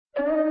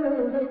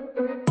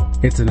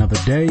It's another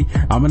day.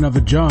 I'm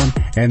another John,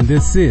 and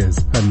this is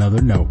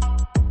Another Note.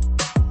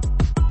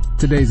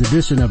 Today's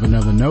edition of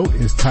Another Note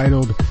is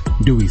titled,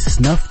 Do We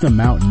Snuff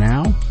Them Out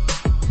Now?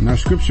 And our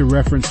scripture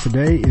reference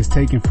today is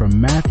taken from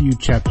Matthew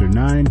chapter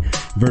 9,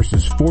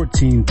 verses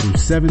 14 through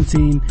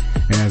 17.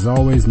 And as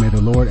always, may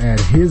the Lord add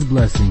His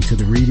blessing to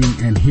the reading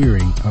and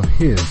hearing of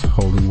His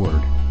holy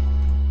word.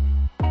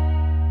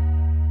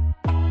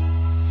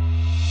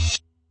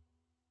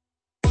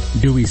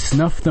 Do we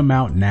snuff them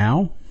out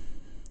now?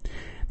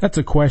 That's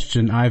a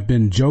question I've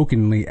been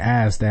jokingly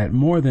asked at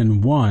more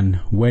than one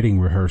wedding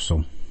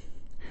rehearsal.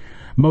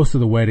 Most of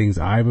the weddings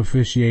I've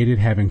officiated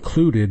have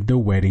included the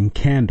wedding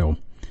candle.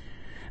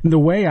 The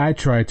way I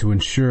try to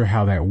ensure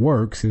how that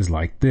works is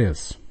like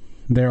this.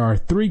 There are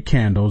 3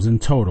 candles in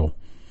total.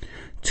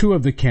 2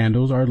 of the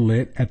candles are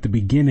lit at the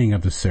beginning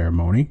of the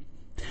ceremony.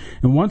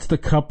 And once the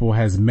couple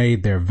has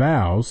made their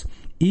vows,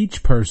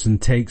 each person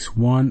takes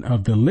one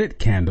of the lit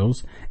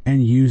candles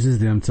and uses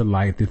them to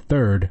light the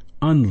 3rd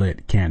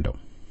unlit candle.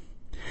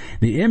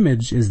 The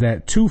image is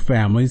that 2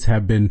 families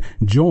have been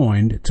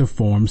joined to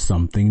form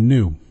something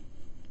new.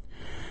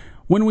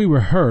 When we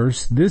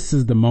rehearse, this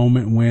is the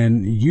moment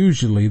when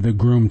usually the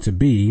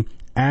groom-to-be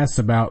asks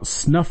about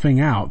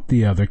snuffing out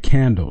the other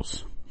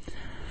candles.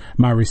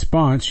 My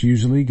response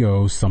usually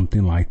goes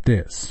something like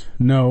this.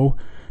 No,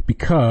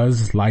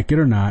 because, like it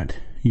or not,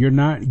 you're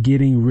not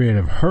getting rid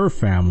of her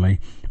family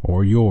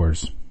or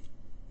yours.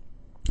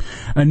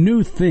 A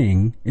new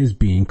thing is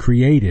being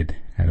created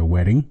at a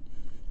wedding.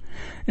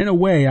 In a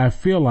way, I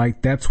feel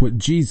like that's what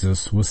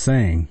Jesus was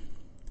saying.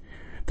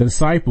 The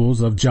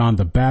disciples of John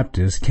the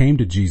Baptist came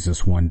to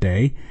Jesus one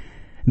day,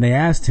 and they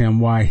asked him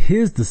why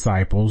his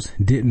disciples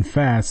didn't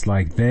fast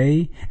like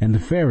they and the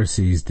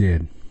Pharisees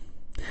did.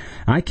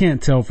 I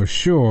can't tell for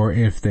sure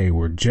if they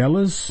were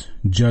jealous,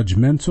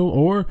 judgmental,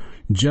 or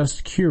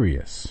just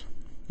curious.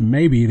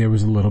 Maybe there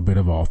was a little bit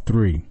of all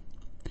 3.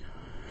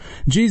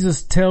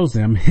 Jesus tells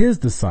them his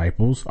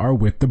disciples are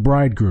with the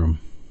bridegroom,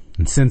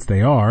 and since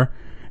they are,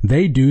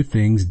 they do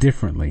things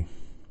differently.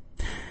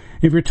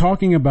 If you're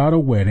talking about a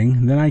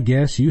wedding, then I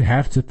guess you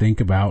have to think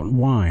about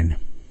wine.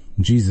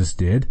 Jesus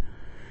did.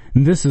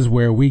 And this is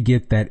where we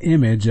get that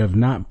image of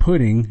not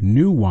putting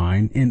new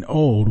wine in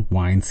old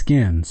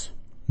wineskins.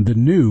 The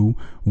new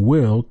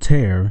will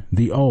tear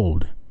the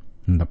old.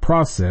 In the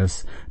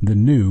process, the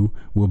new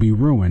will be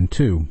ruined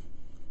too.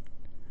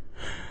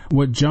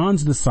 What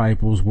John's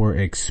disciples were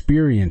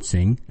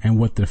experiencing and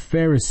what the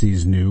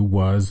Pharisees knew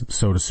was,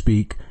 so to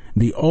speak,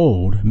 the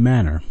old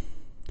manner.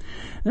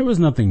 There was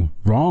nothing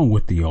wrong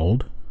with the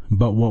old,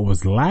 but what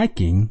was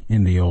lacking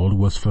in the old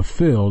was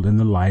fulfilled in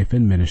the life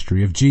and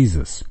ministry of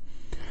Jesus.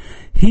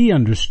 He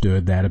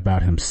understood that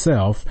about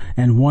himself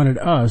and wanted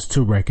us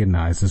to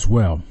recognize as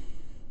well.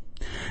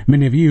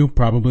 Many of you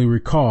probably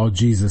recall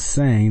Jesus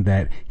saying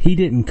that he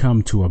didn't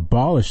come to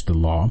abolish the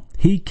law,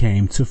 he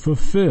came to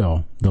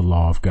fulfill the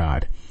law of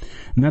God.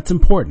 And that's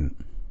important.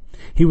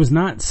 He was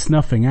not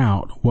snuffing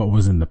out what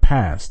was in the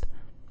past,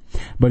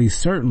 but he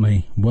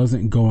certainly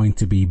wasn't going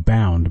to be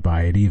bound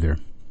by it either.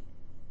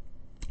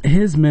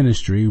 His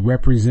ministry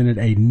represented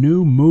a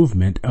new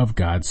movement of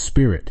God's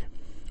Spirit.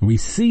 We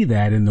see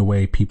that in the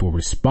way people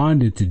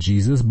responded to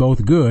Jesus,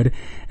 both good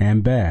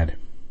and bad.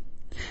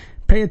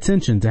 Pay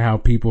attention to how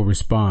people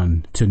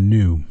respond to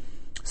new.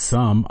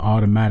 Some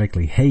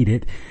automatically hate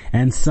it,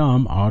 and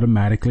some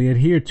automatically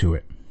adhere to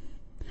it.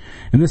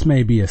 And this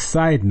may be a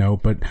side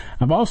note, but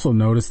I've also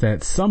noticed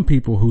that some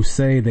people who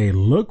say they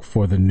look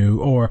for the new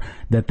or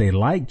that they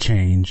like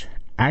change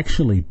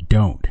actually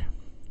don't.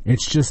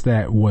 It's just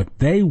that what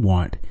they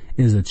want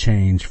is a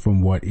change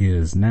from what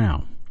is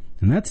now.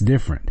 And that's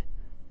different.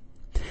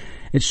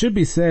 It should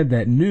be said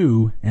that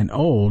new and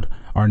old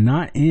are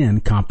not in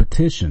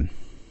competition.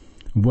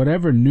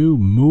 Whatever new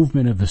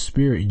movement of the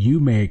Spirit you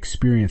may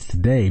experience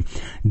today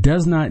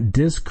does not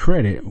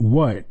discredit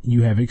what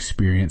you have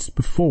experienced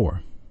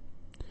before.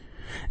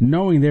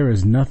 Knowing there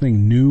is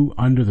nothing new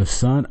under the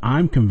sun,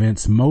 I'm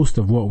convinced most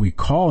of what we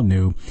call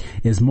new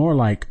is more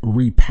like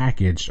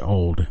repackaged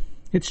old.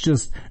 It's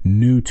just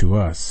new to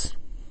us.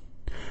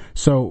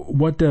 So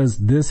what does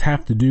this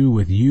have to do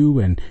with you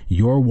and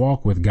your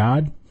walk with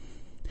God?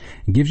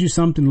 It gives you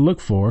something to look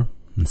for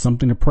and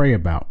something to pray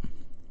about.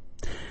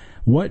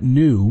 What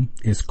new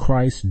is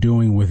Christ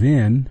doing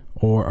within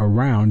or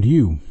around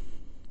you?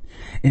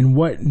 In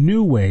what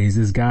new ways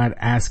is God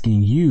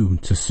asking you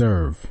to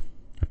serve,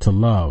 to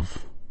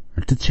love,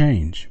 or to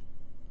change?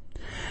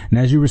 And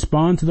as you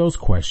respond to those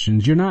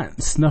questions, you're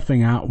not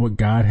snuffing out what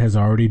God has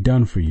already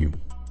done for you.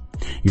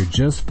 You're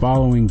just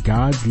following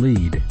God's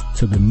lead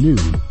to the new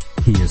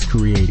He is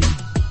creating.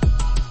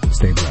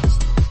 Stay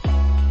blessed.